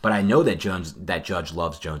Jones. But I know that Judge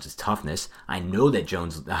loves Jones's toughness. I know that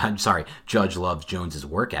Judge loves Jones's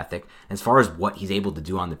work ethic. As far as what he's able to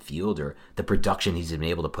do on the field or the production he's been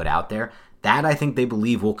able to put out there, that I think they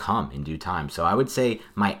believe will come in due time. So I would say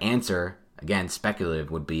my answer, again,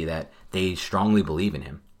 speculative, would be that they strongly believe in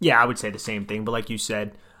him. Yeah, I would say the same thing. But like you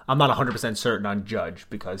said, I'm not 100% certain on Judge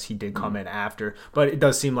because he did come in after, but it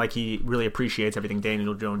does seem like he really appreciates everything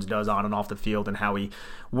Daniel Jones does on and off the field and how he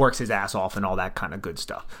works his ass off and all that kind of good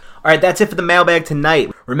stuff. All right, that's it for the mailbag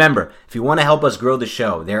tonight. Remember, if you want to help us grow the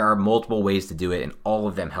show, there are multiple ways to do it, and all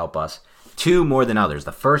of them help us. 2 more than others.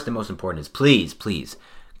 The first and most important is please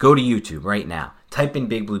go to YouTube right now. Type in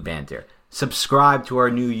Big Blue Banter. Subscribe to our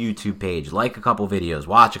new YouTube page, like a couple videos,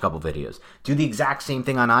 watch a couple videos. Do the exact same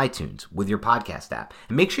thing on iTunes with your podcast app.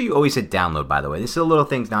 And make sure you always hit download, by the way. This is a little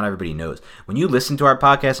thing not everybody knows. When you listen to our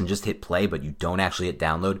podcast and just hit play, but you don't actually hit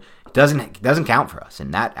download, it doesn't count for us,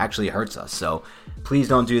 and that actually hurts us. So please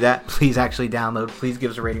don't do that. Please actually download. Please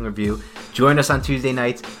give us a rating review. Join us on Tuesday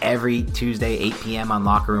nights, every Tuesday, 8 p.m. on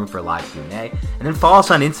Locker Room for a live Q&A. And then follow us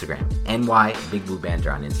on Instagram, NY Big Blue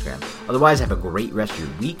Banter on Instagram. Otherwise, have a great rest of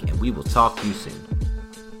your week, and we will talk to you soon.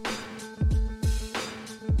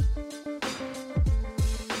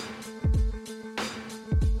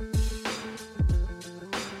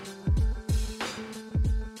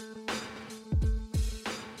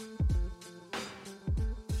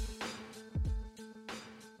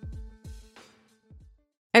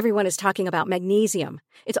 Everyone is talking about magnesium.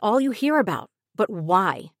 It's all you hear about. But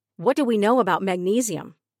why? What do we know about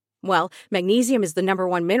magnesium? Well, magnesium is the number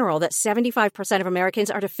one mineral that 75% of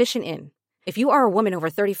Americans are deficient in. If you are a woman over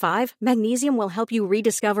 35, magnesium will help you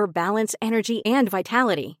rediscover balance, energy, and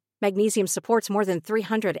vitality. Magnesium supports more than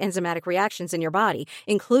 300 enzymatic reactions in your body,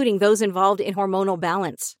 including those involved in hormonal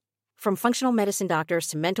balance. From functional medicine doctors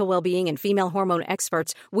to mental well-being and female hormone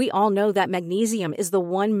experts, we all know that magnesium is the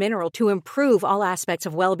one mineral to improve all aspects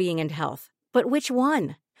of well-being and health. But which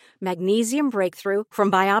one? Magnesium Breakthrough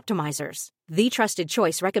from Bioptimizers, the trusted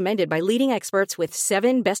choice recommended by leading experts with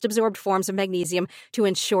 7 best-absorbed forms of magnesium to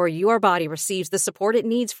ensure your body receives the support it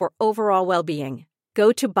needs for overall well-being.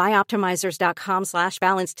 Go to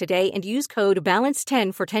bioptimizers.com/balance today and use code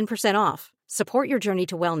BALANCE10 for 10% off. Support your journey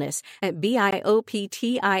to wellness at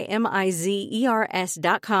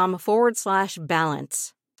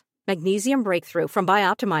bioptimizers.com/balance. Magnesium Breakthrough from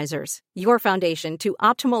Bioptimizers, your foundation to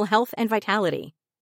optimal health and vitality.